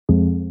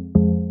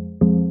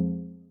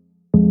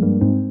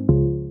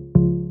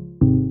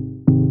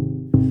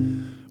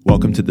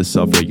Welcome to the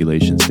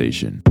Self-Regulation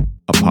Station,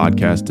 a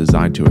podcast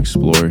designed to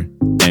explore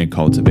and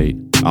cultivate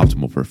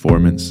optimal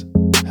performance,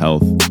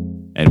 health,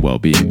 and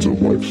well-being. It's a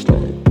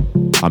lifestyle.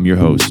 I'm your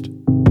host,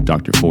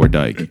 Dr. Ford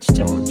Dyke. It's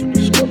time to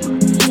discover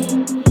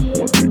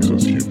what makes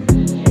us human.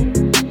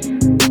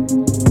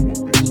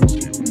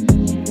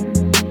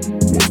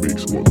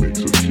 What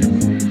makes us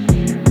human.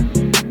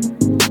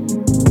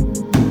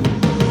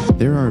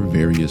 There are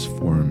various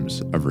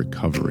forms of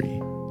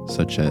recovery,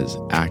 such as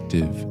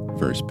active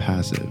versus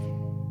passive.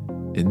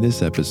 In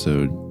this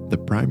episode, the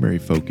primary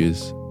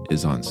focus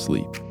is on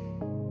sleep.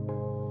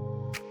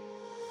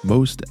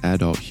 Most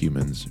adult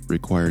humans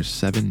require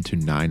 7 to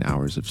 9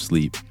 hours of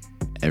sleep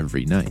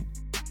every night.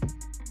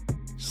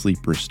 Sleep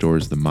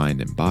restores the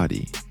mind and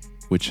body,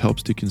 which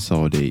helps to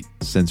consolidate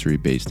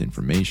sensory-based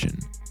information.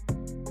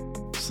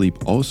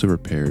 Sleep also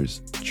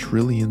repairs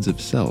trillions of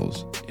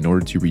cells in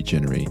order to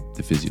regenerate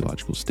the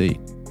physiological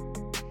state.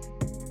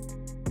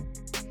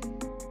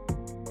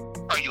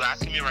 Are you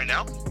asking me right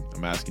now?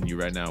 I'm asking you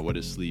right now, what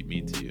does sleep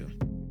mean to you?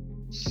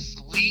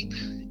 Sleep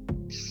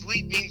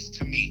means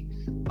to me,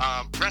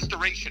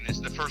 restoration is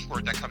the first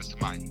word that comes to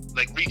mind,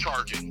 like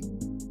recharging.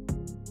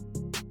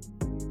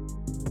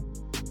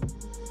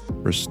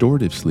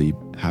 Restorative sleep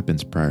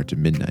happens prior to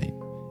midnight.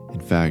 In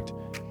fact,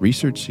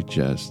 research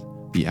suggests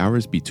the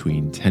hours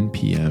between 10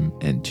 p.m.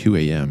 and 2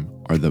 a.m.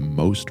 are the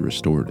most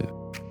restorative.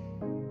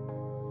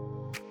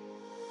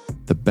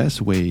 The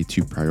best way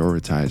to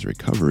prioritize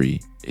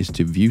recovery is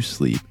to view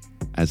sleep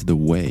as the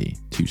way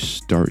to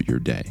start your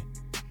day,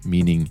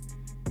 meaning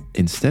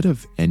instead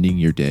of ending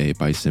your day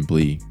by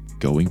simply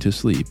going to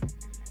sleep,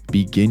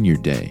 begin your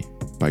day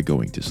by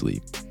going to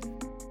sleep.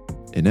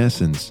 In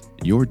essence,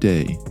 your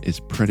day is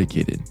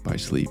predicated by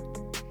sleep.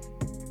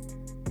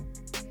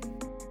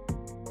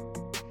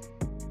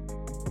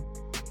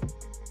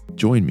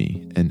 Join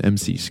me and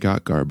MC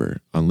Scott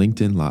Garber on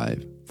LinkedIn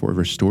Live for a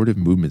restorative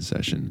movement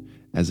session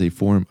as a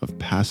form of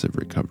passive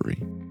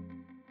recovery.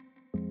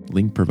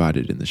 Link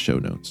provided in the show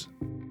notes.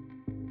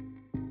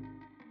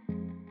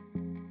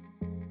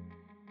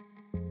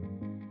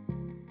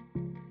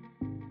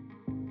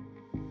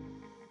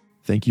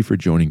 Thank you for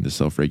joining the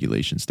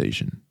Self-Regulation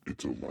Station.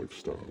 It's a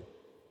lifestyle.